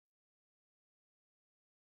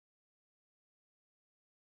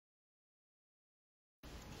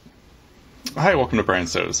Hi, welcome to Brian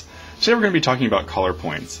Sews. Today we're going to be talking about collar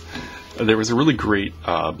points. There was a really great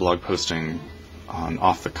blog posting on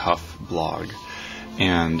Off the Cuff blog,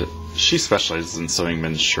 and she specializes in sewing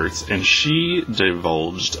men's shirts, and she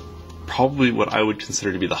divulged probably what I would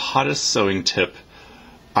consider to be the hottest sewing tip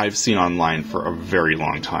I've seen online for a very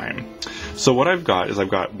long time. So what I've got is I've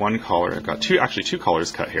got one collar, I've got two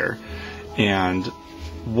collars cut here, and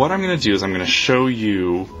what I'm going to do is I'm going to show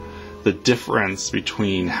you the difference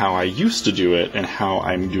between how I used to do it and how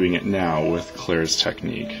I'm doing it now with Claire's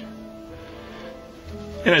technique.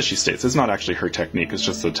 And as she states, it's not actually her technique, it's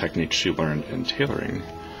just the technique she learned in tailoring.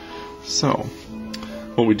 So,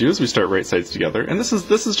 what we do is we start right sides together, and this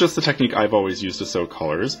is just the technique I've always used to sew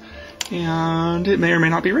collars, and it may or may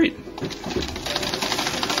not be right. What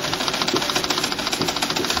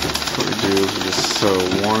we do is we just sew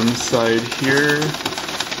one side here,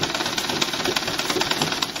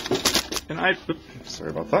 and sorry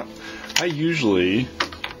about that. I usually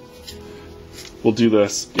will do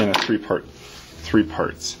this in a three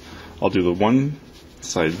parts. I'll do the one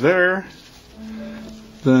side there,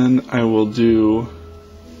 then I will do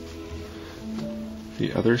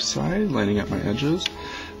the other side, lining up my edges.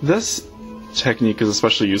 This technique is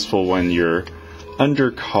especially useful when your under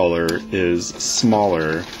collar is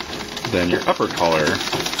smaller than your upper collar,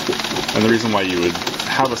 and the reason why you would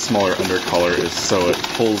have a smaller under collar is so it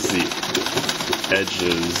pulls the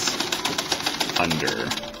edges under.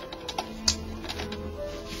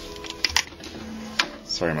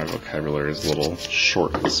 Sorry, my vocabulary is a little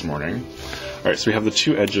short this morning. Alright, so we have the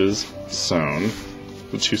two edges sewn,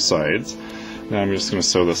 the two sides. Now I'm just going to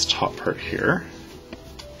sew this top part here.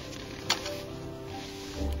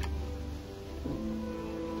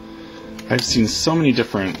 I've seen so many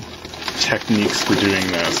different techniques for doing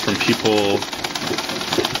this, from people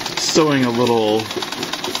sewing a little,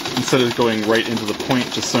 instead of going right into the point,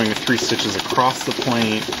 just sewing the 3 stitches across the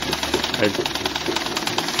point.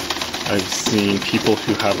 I've seen people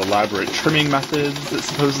who have elaborate trimming methods that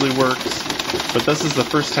supposedly works, but this is the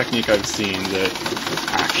first technique I've seen that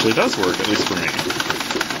actually does work, at least for me.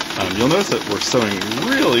 You'll notice that we're sewing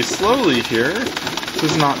really slowly here. This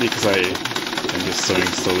is not because I am just sewing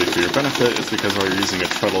slowly for your benefit, it's because we're using a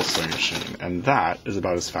treadle sewing machine, and that is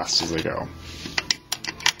about as fast as I go.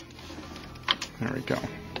 There we go.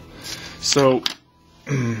 So,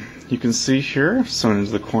 you can see here, sewn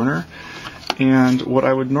into the corner, and what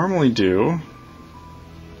I would normally do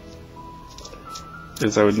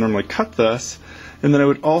is I would normally cut this, and then I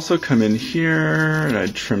would also come in here, and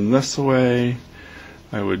I'd trim this away.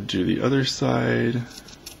 I would do the other side,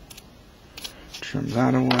 trim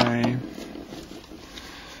that away.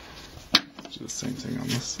 Do the same thing on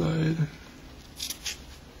this side.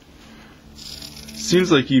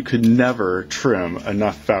 Seems like you could never trim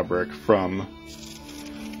enough fabric from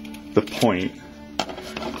the point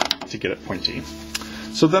to get it pointy.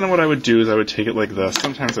 So then what I would do is I would take it like this.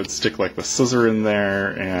 Sometimes I'd stick like the scissor in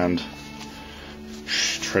there and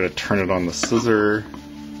try to turn it on the scissor.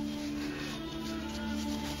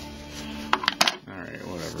 Alright,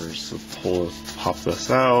 whatever. So pop this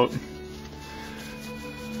out.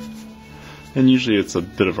 And usually it's a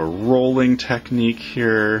bit of a rolling technique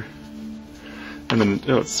here. And then,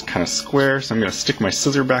 it's kind of square, so I'm going to stick my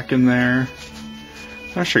scissor back in there.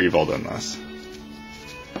 I'm sure you've all done this.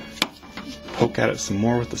 Poke at it some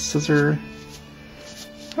more with the scissor.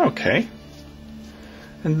 Okay.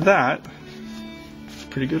 And that is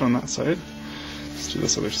pretty good on that side. Let's do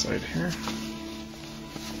this other side here.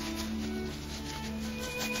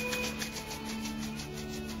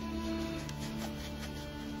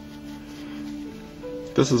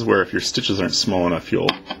 This is where if your stitches aren't small enough, you'll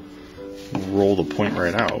roll the point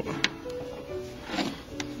right out.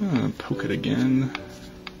 Poke it again.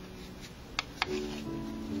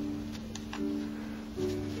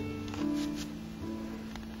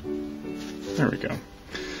 There we go.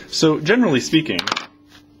 So generally speaking,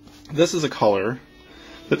 this is a collar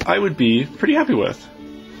that I would be pretty happy with.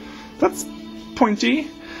 That's pointy,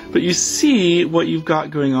 but you see what you've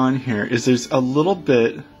got going on here is there's a little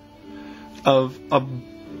bit of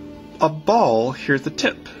a ball here at the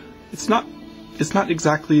tip. It's not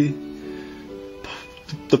exactly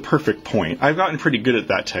the perfect point. I've gotten pretty good at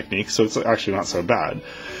that technique, so it's actually not so bad.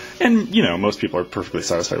 And, most people are perfectly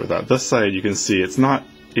satisfied with that. This side, you can see it's not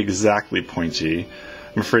exactly pointy.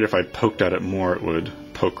 I'm afraid if I poked at it more, it would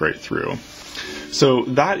poke right through. So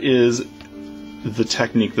that is the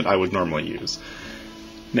technique that I would normally use.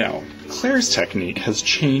 Now, Claire's technique has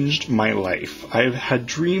changed my life. I've had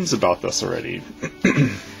dreams about this already.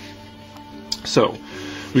 So,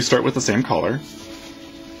 we start with the same collar.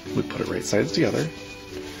 We put it right sides together.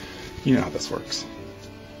 You know how this works.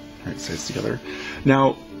 right sides together.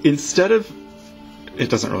 Now, instead of, it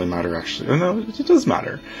doesn't really matter actually. Oh no, it does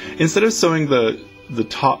matter. Instead of sewing the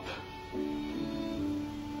top,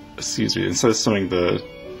 instead of sewing the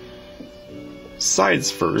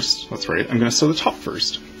sides first, that's right, I'm going to sew the top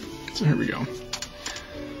first. So here we go.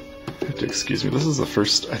 You have to excuse me. This is the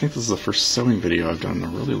first, I think this is the first sewing video I've done in a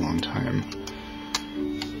really long time.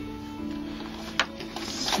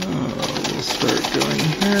 So we'll start going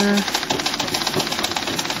here.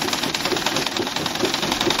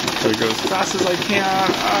 Try to go as fast as I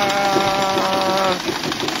can.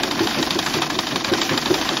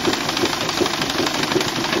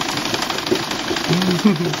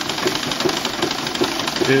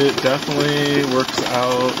 It definitely works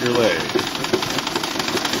out your leg.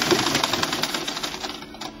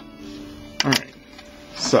 Alright,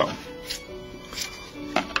 so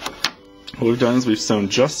what we've done is we've sewn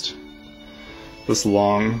just this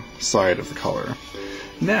long side of the collar.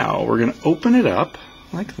 Now we're going to open it up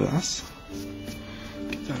like this.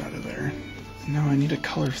 Get that out of there. Now I need a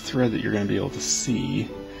color thread that you're going to be able to see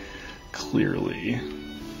clearly.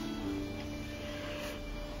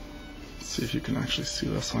 See if you can actually see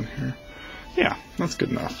this on here. Yeah, that's good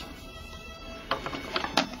enough.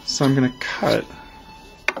 So I'm going to cut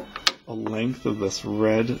a length of this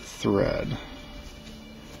red thread.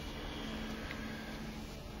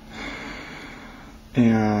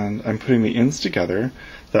 And I'm putting the ends together.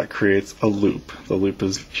 That creates a loop. The loop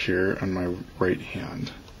is here on my right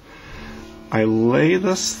hand. I lay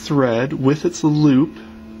this thread with its loop,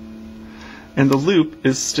 and the loop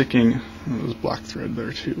is sticking. Oh, there's black thread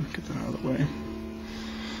there too. Get that out of the way.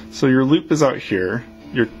 So your loop is out here.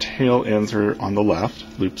 Your tail ends are on the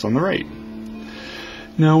left. Loop's on the right.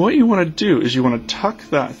 Now what you want to do is you want to tuck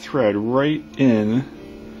that thread right in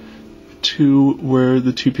to where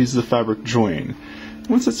the two pieces of fabric join.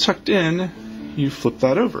 Once it's tucked in, you flip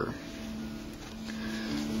that over.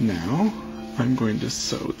 Now I'm going to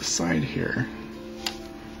sew the side here.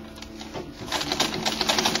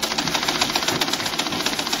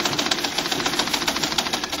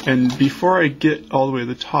 And before I get all the way to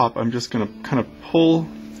the top, I'm just going to kind of pull,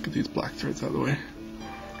 let's get these black threads out of the way,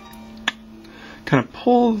 kind of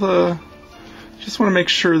pull the, just want to make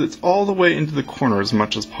sure that it's all the way into the corner as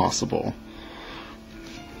much as possible.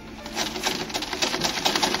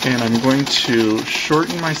 And I'm going to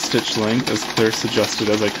shorten my stitch length, as Claire suggested,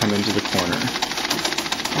 as I come into the corner.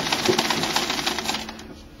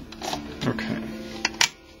 Okay.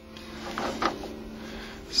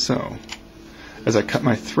 So, as I cut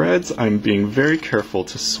my threads, I'm being very careful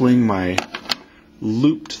to swing my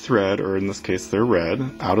looped thread, or in this case they're red,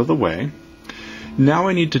 out of the way. Now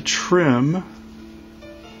I need to trim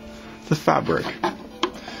the fabric.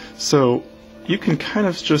 So you can kind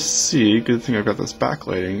of just see, good thing I've got this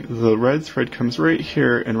backlighting, the red thread comes right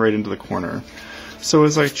here and right into the corner. So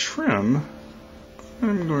as I trim,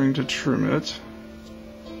 I'm going to trim it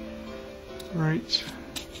right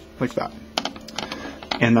like that.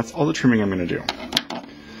 And that's all the trimming I'm going to do.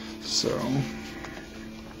 So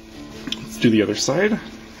let's do the other side.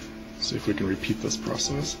 See if we can repeat this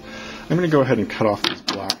process. I'm going to go ahead and cut off these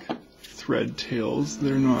black thread tails.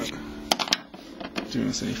 They're not doing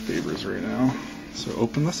us any favors right now. So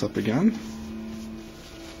open this up again.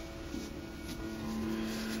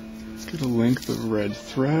 Get a length of red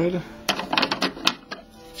thread.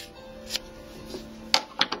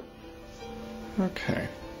 Okay.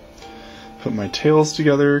 Put my tails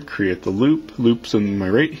together, create the loop, loops in my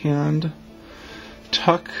right hand,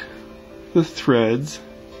 tuck the threads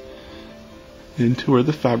into where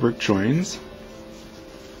the fabric joins,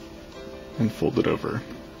 and fold it over.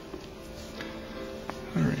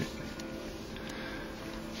 Alright.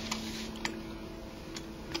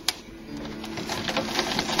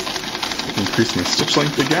 Increase my stitch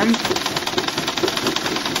length again.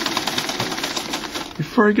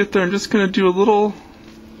 Before I get there, I'm just going to do a little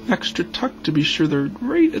extra tuck to be sure they're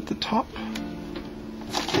right at the top.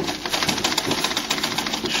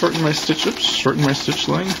 Shorten my stitch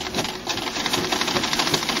length.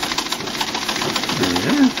 There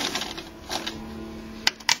we are.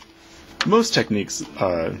 Most techniques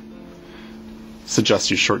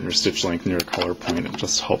suggest you shorten your stitch length near a collar point. It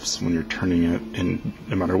just helps when you're turning it, and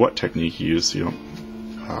no matter what technique you use, so you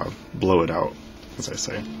don't blow it out, as I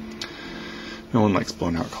say. No one likes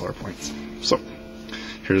blown out collar points. So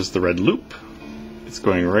here's the red loop. It's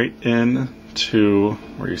going right in to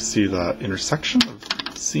where you see that intersection of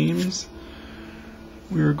seams.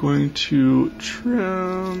 We're going to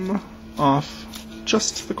trim off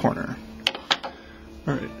just the corner.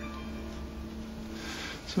 Alright.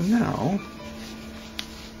 So now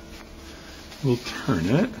we'll turn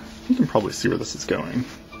it. You can probably see where this is going.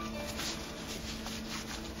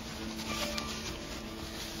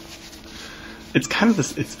 it's kind of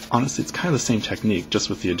this. It's honestly, it's kind of the same technique, just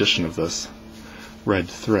with the addition of this red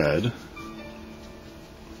thread.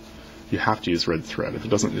 You have to use red thread. If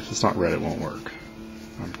it's not red, it won't work.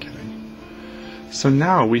 I'm kidding. So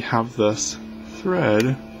now we have this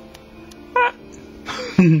thread.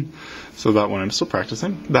 So that one I'm still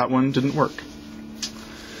practicing. That one didn't work.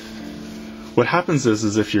 What happens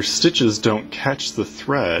is if your stitches don't catch the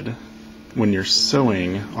thread when you're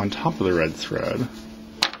sewing on top of the red thread,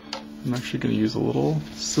 I'm actually going to use a little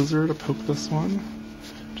scissor to poke this one.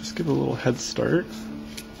 Just give it a little head start.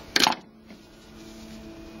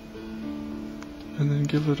 And then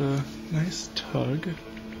give it a nice tug.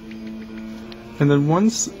 And then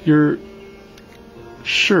once you're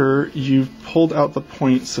sure you've pulled out the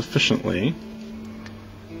point sufficiently,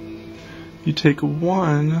 you take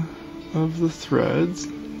one of the threads.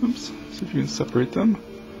 Oops, see if you can separate them.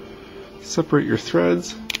 Separate your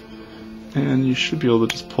threads, and you should be able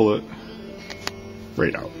to just pull it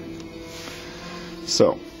right out.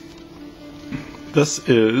 So, this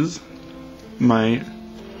is my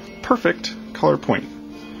perfect collar point.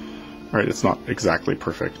 Alright, it's not exactly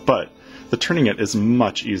perfect, but the turning it is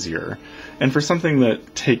much easier. And for something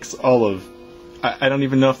that takes all of... I don't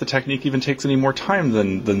even know if the technique even takes any more time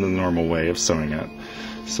than the normal way of sewing it.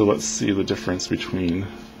 So let's see the difference between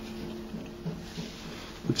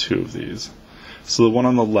the two of these. So the one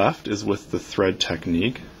on the left is with the thread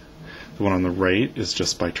technique. The one on the right is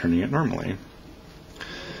just by turning it normally.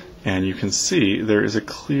 And you can see there is a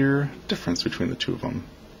clear difference between the two of them.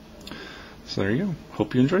 So there you go.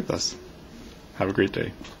 Hope you enjoyed this. Have a great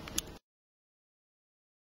day.